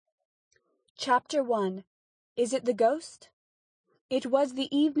Chapter 1. Is it the Ghost? It was the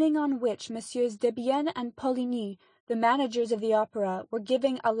evening on which Messieurs Debienne and Poligny, the managers of the opera, were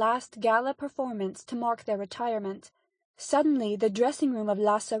giving a last gala performance to mark their retirement. Suddenly the dressing-room of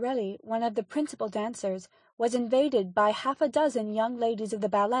La Sorelli, one of the principal dancers, was invaded by half a dozen young ladies of the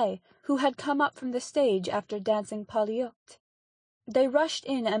ballet, who had come up from the stage after dancing Polyeucte. They rushed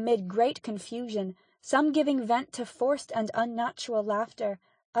in amid great confusion, some giving vent to forced and unnatural laughter,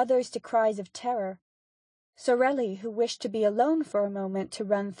 others to cries of terror. Sorelli, who wished to be alone for a moment to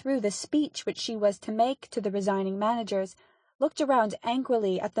run through the speech which she was to make to the resigning managers, looked around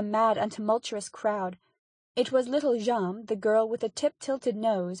angrily at the mad and tumultuous crowd. It was little Jeanne, the girl with the tip-tilted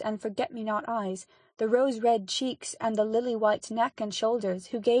nose and forget-me-not eyes, the rose-red cheeks and the lily-white neck and shoulders,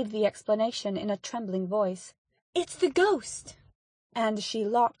 who gave the explanation in a trembling voice. "It's the ghost!" And she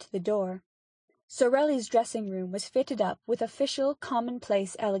locked the door. Sorelli's dressing-room was fitted up with official,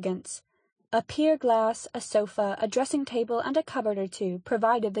 commonplace elegance. A pier-glass, a sofa, a dressing-table, and a cupboard or two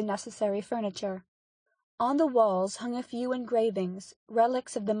provided the necessary furniture. On the walls hung a few engravings,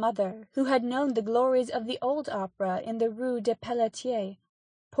 relics of the mother, who had known the glories of the old opera in the Rue des Pelletiers,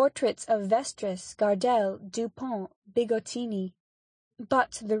 portraits of Vestris, Gardel, Dupont, Bigottini.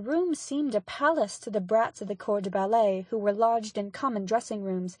 But the room seemed a palace to the brats of the corps de ballet, who were lodged in common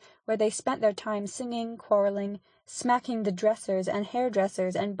dressing-rooms, where they spent their time singing, quarrelling, smacking the dressers and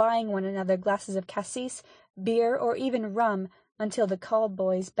hairdressers, and buying one another glasses of cassis, beer, or even rum, until the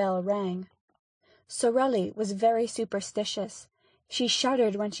call-boy's bell rang. Sorelli was very superstitious. She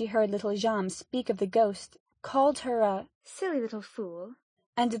shuddered when she heard little Jeanne speak of the ghost, called her a silly little fool,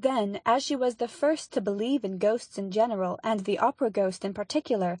 and then, as she was the first to believe in ghosts in general, and the opera ghost in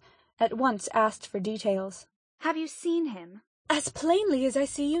particular, at once asked for details. "Have you seen him?" "As plainly as I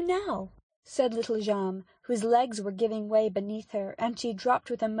see you now," said little Jeanne, whose legs were giving way beneath her, and she dropped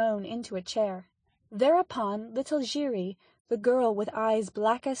with a moan into a chair. Thereupon little Giry, the girl with eyes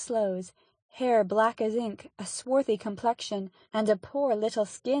black as sloes, hair black as ink, a swarthy complexion, and a poor little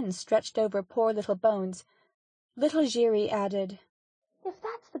skin stretched over poor little bones, little Giry added, "If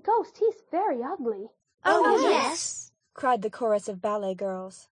that's the ghost, he's very ugly." "Oh, yes!" cried the chorus of ballet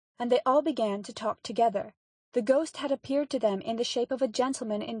girls, and they all began to talk together. The ghost had appeared to them in the shape of a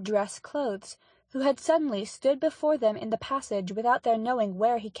gentleman in dress clothes, who had suddenly stood before them in the passage without their knowing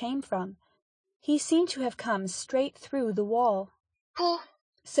where he came from. He seemed to have come straight through the wall. "Oh,"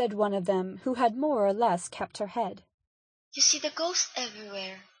 said one of them, who had more or less kept her head. "You see the ghost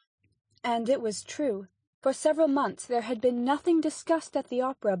everywhere." And it was true. For several months there had been nothing discussed at the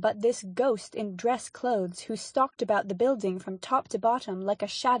opera but this ghost in dress clothes, who stalked about the building from top to bottom like a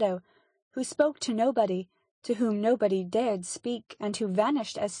shadow, who spoke to nobody, to whom nobody dared speak, and who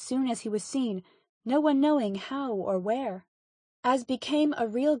vanished as soon as he was seen, no one knowing how or where. As became a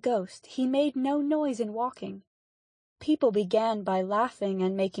real ghost, he made no noise in walking. People began by laughing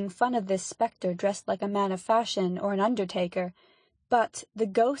and making fun of this spectre dressed like a man of fashion or an undertaker, but the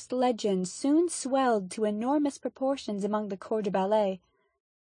ghost legend soon swelled to enormous proportions among the corps de ballet.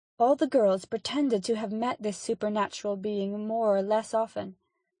 All the girls pretended to have met this supernatural being more or less often,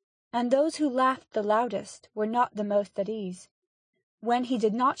 and those who laughed the loudest were not the most at ease. When he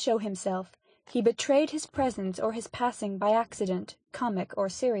did not show himself, he betrayed his presence or his passing by accident, comic or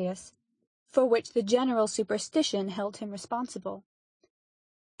serious, for which the general superstition held him responsible.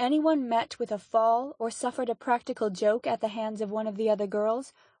 Anyone met with a fall, or suffered a practical joke at the hands of one of the other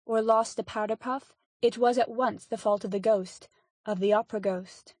girls, or lost a powder-puff, it was at once the fault of the ghost, of the opera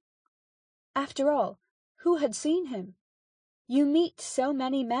ghost. After all, who had seen him? You meet so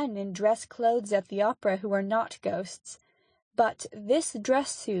many men in dress clothes at the opera who are not ghosts, but this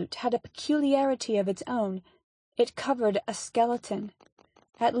dress-suit had a peculiarity of its own. It covered a skeleton.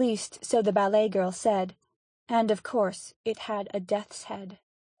 At least, so the ballet girl said, and, of course, it had a death's head.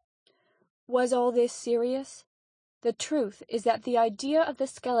 Was all this serious? The truth is that the idea of the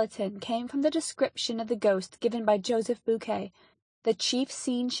skeleton came from the description of the ghost given by Joseph Bouquet, the chief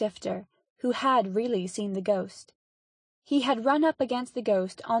scene-shifter, who had really seen the ghost. He had run up against the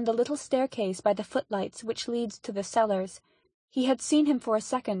ghost on the little staircase by the footlights which leads to the cellars. He had seen him for a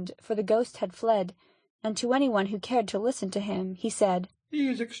second, for the ghost had fled, and to anyone who cared to listen to him, he said, "He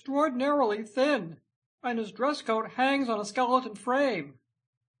is extraordinarily thin, and his dress-coat hangs on a skeleton frame.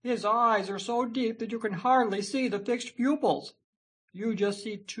 His eyes are so deep that you can hardly see the fixed pupils. You just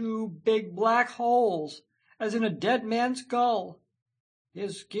see two big black holes, as in a dead man's skull.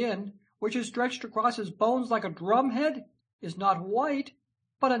 His skin, which is stretched across his bones like a drumhead, is not white,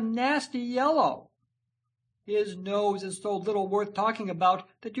 but a nasty yellow. His nose is so little worth talking about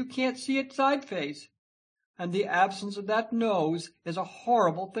that you can't see its side face, and the absence of that nose is a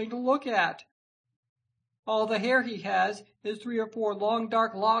horrible thing to look at. All the hair he has is 3 or 4 long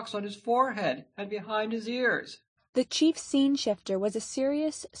dark locks on his forehead and behind his ears." The chief scene-shifter was a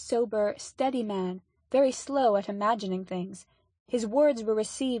serious, sober, steady man, very slow at imagining things. His words were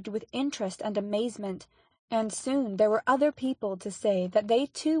received with interest and amazement, and soon there were other people to say that they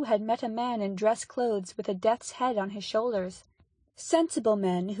too had met a man in dress clothes with a death's head on his shoulders. Sensible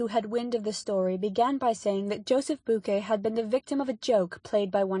men who had wind of the story began by saying that Joseph Buquet had been the victim of a joke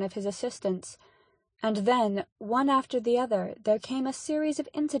played by one of his assistants. And then, one after the other, there came a series of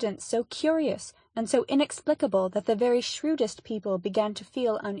incidents so curious and so inexplicable that the very shrewdest people began to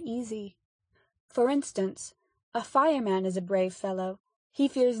feel uneasy. For instance, a fireman is a brave fellow. He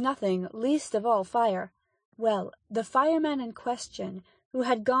fears nothing, least of all fire. Well, the fireman in question, who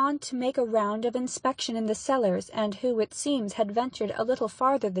had gone to make a round of inspection in the cellars, and who, it seems, had ventured a little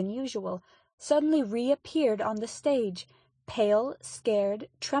farther than usual, suddenly reappeared on the stage, pale, scared,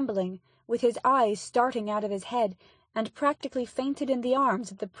 trembling, with his eyes starting out of his head, and practically fainted in the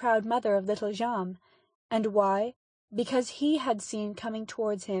arms of the proud mother of little Jeanne. And why? Because he had seen coming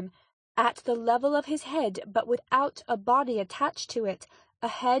towards him, at the level of his head, but without a body attached to it, a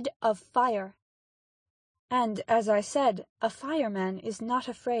head of fire. And, as I said, a fireman is not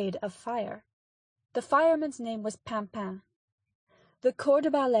afraid of fire. The fireman's name was Pimpin. The corps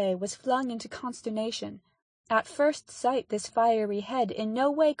de ballet was flung into consternation. At first sight this fiery head in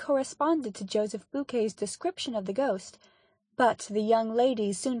no way corresponded to Joseph Buquet's description of the ghost, but the young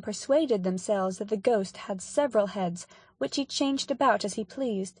ladies soon persuaded themselves that the ghost had several heads, which he changed about as he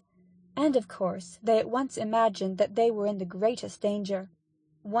pleased, and of course they at once imagined that they were in the greatest danger.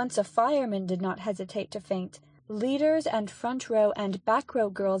 Once a fireman did not hesitate to faint. Leaders and front-row and back-row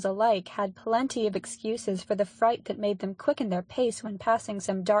girls alike had plenty of excuses for the fright that made them quicken their pace when passing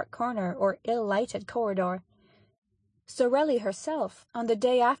some dark corner or ill-lighted corridor. Sorelli herself, on the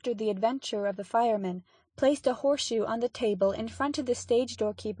day after the adventure of the fireman, placed a horseshoe on the table in front of the stage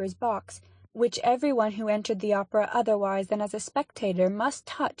doorkeeper's box, which everyone who entered the opera otherwise than as a spectator must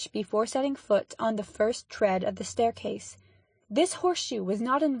touch before setting foot on the first tread of the staircase. This horseshoe was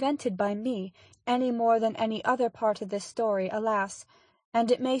not invented by me, any more than any other part of this story, alas, and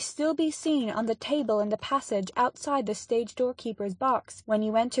it may still be seen on the table in the passage outside the stage doorkeeper's box when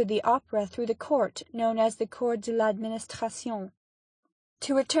you enter the opera through the court known as the Cour de l'Administration.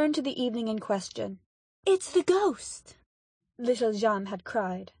 To return to the evening in question. "It's the ghost!" little Jeanne had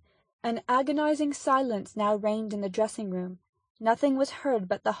cried. An agonizing silence now reigned in the dressing-room. Nothing was heard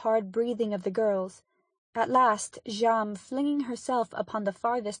but the hard breathing of the girls. At last Jeanne, flinging herself upon the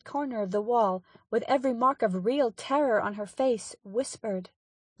farthest corner of the wall, with every mark of real terror on her face, whispered,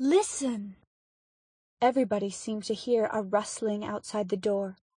 "Listen!" Everybody seemed to hear a rustling outside the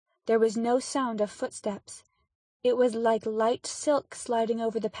door. There was no sound of footsteps. It was like light silk sliding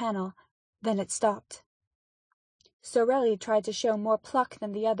over the panel. Then it stopped. Sorelli tried to show more pluck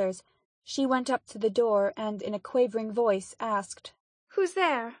than the others. She went up to the door and, in a quavering voice, asked, "Who's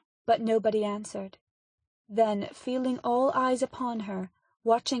there?" But nobody answered. Then, feeling all eyes upon her,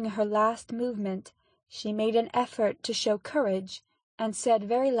 watching her last movement, she made an effort to show courage, and said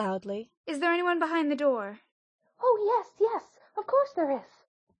very loudly, "Is there anyone behind the door?" "Oh, yes, yes, of course there is,"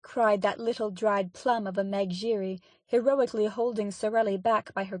 cried that little dried plum of a Meg Giry, heroically holding Sorelli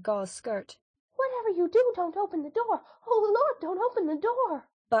back by her gauze skirt. "Whatever you do, don't open the door. Oh, Lord, don't open the door."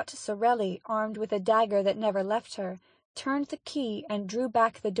 But Sorelli, armed with a dagger that never left her, turned the key and drew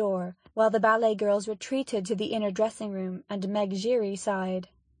back the door, while the ballet girls retreated to the inner dressing-room, and Meg Giry sighed.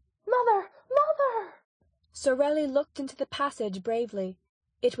 "Mother! Mother!" Sorelli looked into the passage bravely.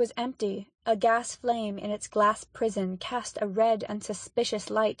 It was empty. A gas flame in its glass prison cast a red and suspicious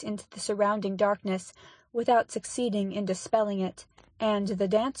light into the surrounding darkness, without succeeding in dispelling it, and the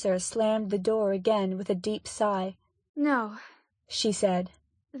dancer slammed the door again with a deep sigh. "No," she said.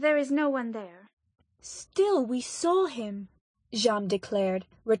 "there is no one there." "Still we saw him," Jeanne declared,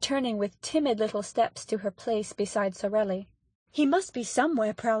 returning with timid little steps to her place beside Sorelli. "He must be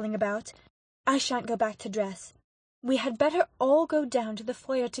somewhere prowling about. I shan't go back to dress. We had better all go down to the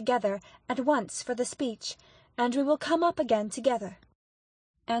foyer together at once for the speech, and we will come up again together."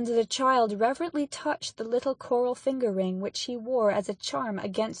 And the child reverently touched the little coral finger-ring which she wore as a charm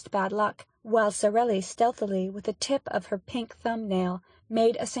against bad luck, while Sorelli stealthily, with the tip of her pink thumb-nail,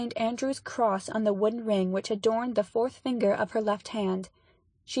 made a St. Andrew's cross on the wooden ring which adorned the fourth finger of her left hand.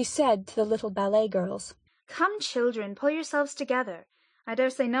 She said to the little ballet girls, "Come, children, pull yourselves together. I dare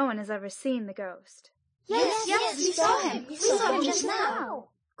say no one has ever seen the ghost." Yes, we saw him. We saw him just now.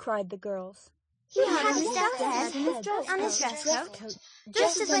 cried the girls. He had his death's head on his dress coat,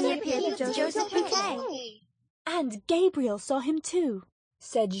 just as when he appeared to Joseph Buquet. "And Gabriel saw him too,"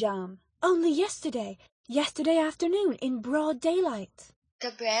 said Jeanne. "Only yesterday. Yesterday afternoon, in broad daylight.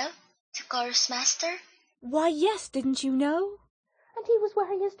 Gabriel, the chorus master? Why, yes, didn't you know? And he was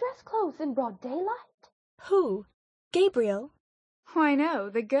wearing his dress clothes in broad daylight. Who? Gabriel? Why, no,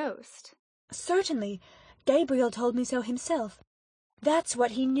 the ghost. Certainly. Gabriel told me so himself. That's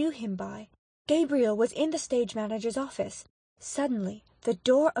what he knew him by. Gabriel was in the stage manager's office. Suddenly, the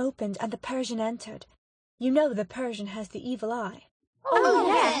door opened and the Persian entered. You know the Persian has the evil eye. Oh,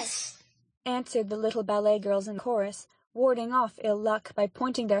 yes, answered the little ballet girls in chorus, warding off ill luck by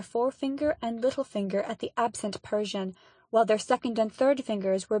pointing their forefinger and little finger at the absent Persian, while their second and third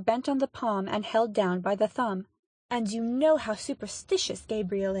fingers were bent on the palm and held down by the thumb. And you know how superstitious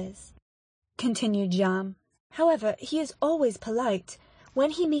Gabriel is, continued Jeanne. However, he is always polite.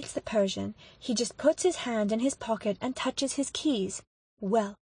 When he meets the Persian, he just puts his hand in his pocket and touches his keys.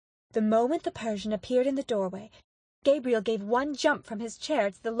 Well, the moment the Persian appeared in the doorway, Gabriel gave one jump from his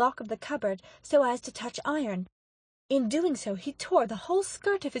chair to the lock of the cupboard so as to touch iron. In doing so, he tore the whole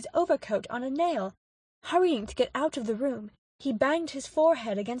skirt of his overcoat on a nail. Hurrying to get out of the room, he banged his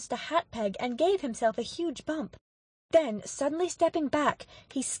forehead against a hat peg and gave himself a huge bump. Then, suddenly stepping back,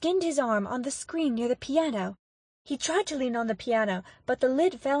 he skinned his arm on the screen near the piano. He tried to lean on the piano, but the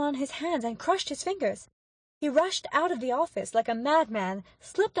lid fell on his hands and crushed his fingers. He rushed out of the office like a madman,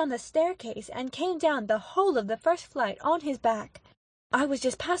 slipped on the staircase, and came down the whole of the first flight on his back. I was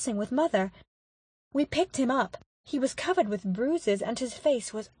just passing with Mother. We picked him up. He was covered with bruises, and his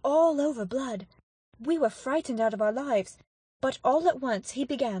face was all over blood. We were frightened out of our lives, but all at once he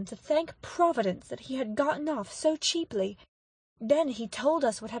began to thank Providence that he had gotten off so cheaply. Then he told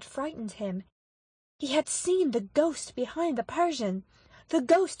us what had frightened him. He had seen the ghost behind the Persian, the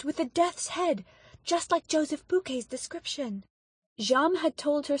ghost with the death's head, just like Joseph Bouquet's description. Jeanne had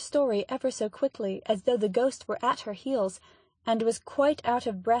told her story ever so quickly, as though the ghost were at her heels, and was quite out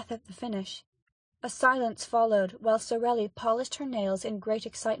of breath at the finish. A silence followed, while Sorelli polished her nails in great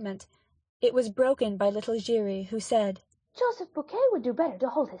excitement. It was broken by little Giry, who said, Joseph Bouquet would do better to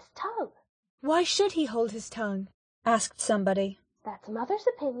hold his tongue. Why should he hold his tongue? Asked somebody. That's Mother's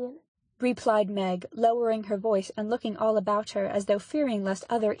opinion, replied Meg, lowering her voice and looking all about her as though fearing lest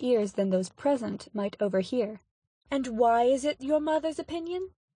other ears than those present might overhear. And why is it your mother's opinion?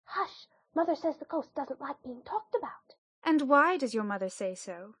 Hush! Mother says the ghost doesn't like being talked about. And why does your mother say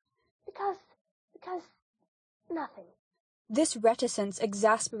so? Because nothing. This reticence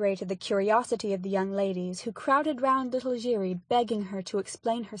exasperated the curiosity of the young ladies, who crowded round little Giry, begging her to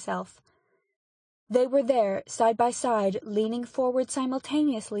explain herself. They were there, side by side, leaning forward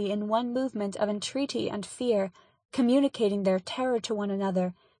simultaneously in one movement of entreaty and fear, communicating their terror to one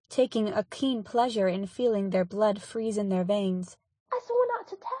another, taking a keen pleasure in feeling their blood freeze in their veins. I swore not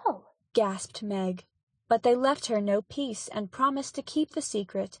to tell, gasped Meg. But they left her no peace, and promised to keep the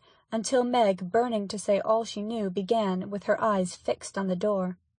secret, until Meg, burning to say all she knew, began, with her eyes fixed on the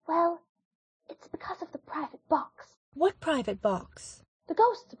door. Well, it's because of the private box. What private box? The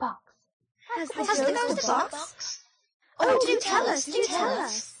ghost's box. Has the ghost a box? Oh, do tell us, do tell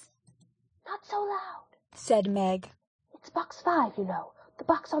us. Not so loud, said Meg. It's box 5, you know, the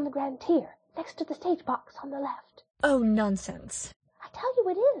box on the grand tier, next to the stage box on the left. Oh, nonsense. I tell you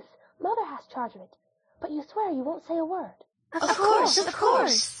it is. Mother has charge of it. But you swear you won't say a word. Of course, of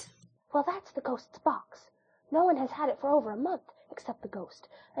course. Well, that's the ghost's box. No one has had it for over a month, except the ghost,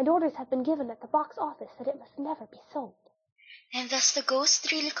 and orders have been given at the box office that it must never be sold. And does the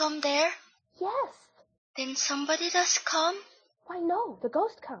ghost really come there? Yes. Then somebody does come? Why, no, the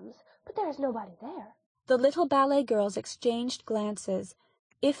ghost comes, but there is nobody there. The little ballet girls exchanged glances.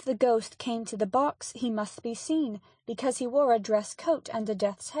 If the ghost came to the box, he must be seen, because he wore a dress coat and a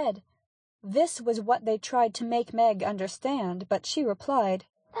death's head. This was what they tried to make Meg understand, but she replied,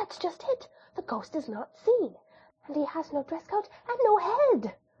 That's just it. The ghost is not seen, and he has no dress coat and no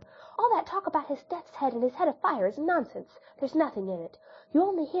head. All that talk about his death's head and his head of fire is nonsense. There's nothing in it. You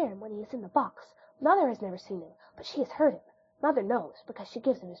only hear him when he is in the box. Mother has never seen him, but she has heard him. Mother knows, because she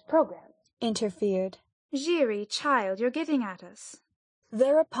gives him his program. Interfered. Giry, child, you're getting at us.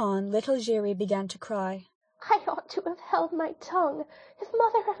 Thereupon little Giry began to cry. I ought to have held my tongue, if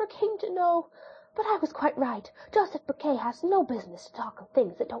Mother ever came to know. But I was quite right. Joseph Bouquet has no business to talk of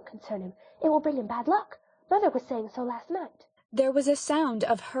things that don't concern him. It will bring him bad luck. Mother was saying so last night. There was a sound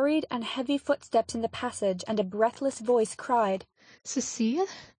of hurried and heavy footsteps in the passage, and a breathless voice cried, Cecile?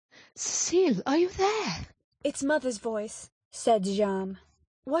 Cecile, are you there? It's Mother's voice, said Jeanne.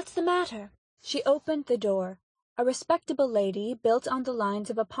 What's the matter? She opened the door. A respectable lady, built on the lines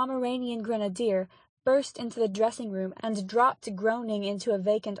of a Pomeranian grenadier, burst into the dressing-room and dropped groaning into a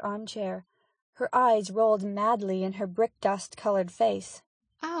vacant armchair. Her eyes rolled madly in her brick-dust-coloured face.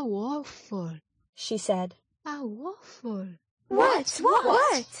 How awful! she said. How awful. What?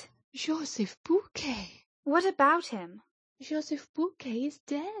 Joseph Bouquet. What about him? Joseph Bouquet is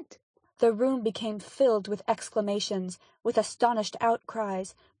dead. The room became filled with exclamations, with astonished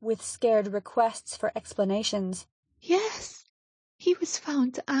outcries, with scared requests for explanations. Yes, he was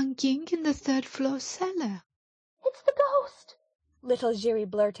found hanging in the third-floor cellar. It's the ghost! Little Giry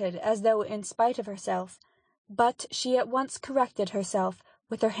blurted, as though in spite of herself. But she at once corrected herself,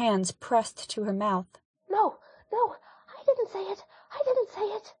 with her hands pressed to her mouth. No, I didn't say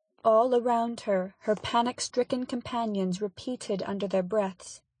it. All around her, her panic-stricken companions repeated under their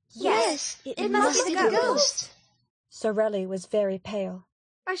breaths. Yes, it must be the ghost. Sorelli was very pale.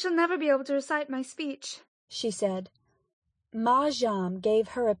 I shall never be able to recite my speech, she said. Ma Jam gave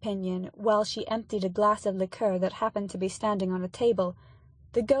her opinion while she emptied a glass of liqueur that happened to be standing on a table.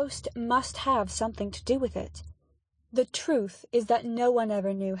 The ghost must have something to do with it. The truth is that no one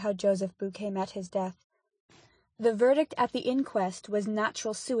ever knew how Joseph Bouquet met his death. The verdict at the inquest was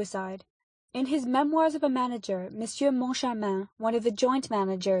natural suicide. In his Memoirs of a Manager, Monsieur Moncharmin, one of the joint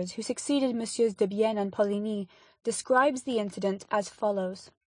managers who succeeded Messieurs Debienne and Poligny, describes the incident as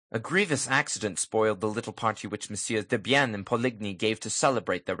follows. A grievous accident spoiled the little party which Messieurs Debienne and Poligny gave to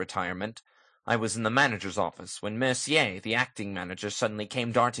celebrate their retirement. I was in the manager's office, when Mercier, the acting manager, suddenly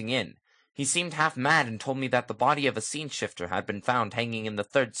came darting in. He seemed half mad and told me that the body of a scene-shifter had been found hanging in the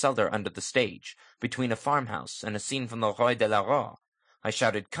third cellar under the stage, between a farmhouse and a scene from the Rue de la Rue. I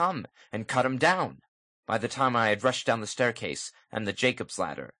shouted, "Come!" and cut him down. By the time I had rushed down the staircase and the Jacob's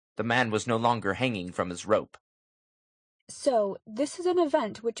ladder, the man was no longer hanging from his rope. So, this is an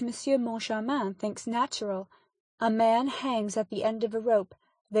event which Monsieur Moncharmin thinks natural. A man hangs at the end of a rope.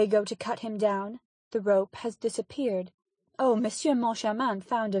 They go to cut him down. The rope has disappeared. Oh, Monsieur Moncharmin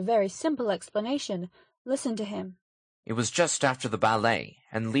found a very simple explanation. Listen to him. It was just after the ballet,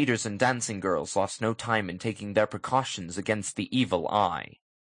 and leaders and dancing girls lost no time in taking their precautions against the evil eye.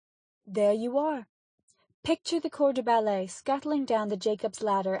 There you are. Picture the corps de ballet scuttling down the Jacob's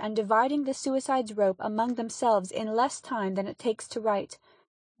ladder and dividing the suicide's rope among themselves in less time than it takes to write.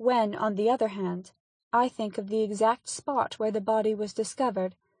 When, on the other hand, I think of the exact spot where the body was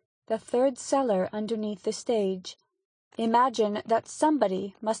discovered, the third cellar underneath the stage. Imagine that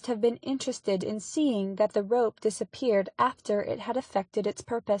somebody must have been interested in seeing that the rope disappeared after it had effected its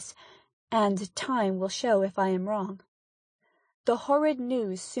purpose, and time will show if I am wrong. The horrid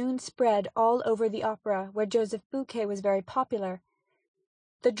news soon spread all over the opera, where Joseph Bouquet was very popular.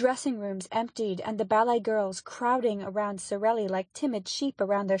 The dressing-rooms emptied, and the ballet girls, crowding around Sorelli like timid sheep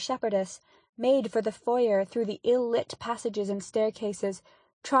around their shepherdess, made for the foyer through the ill-lit passages and staircases,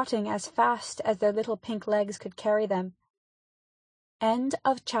 trotting as fast as their little pink legs could carry them. End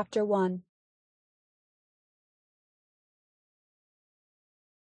of Chapter 1.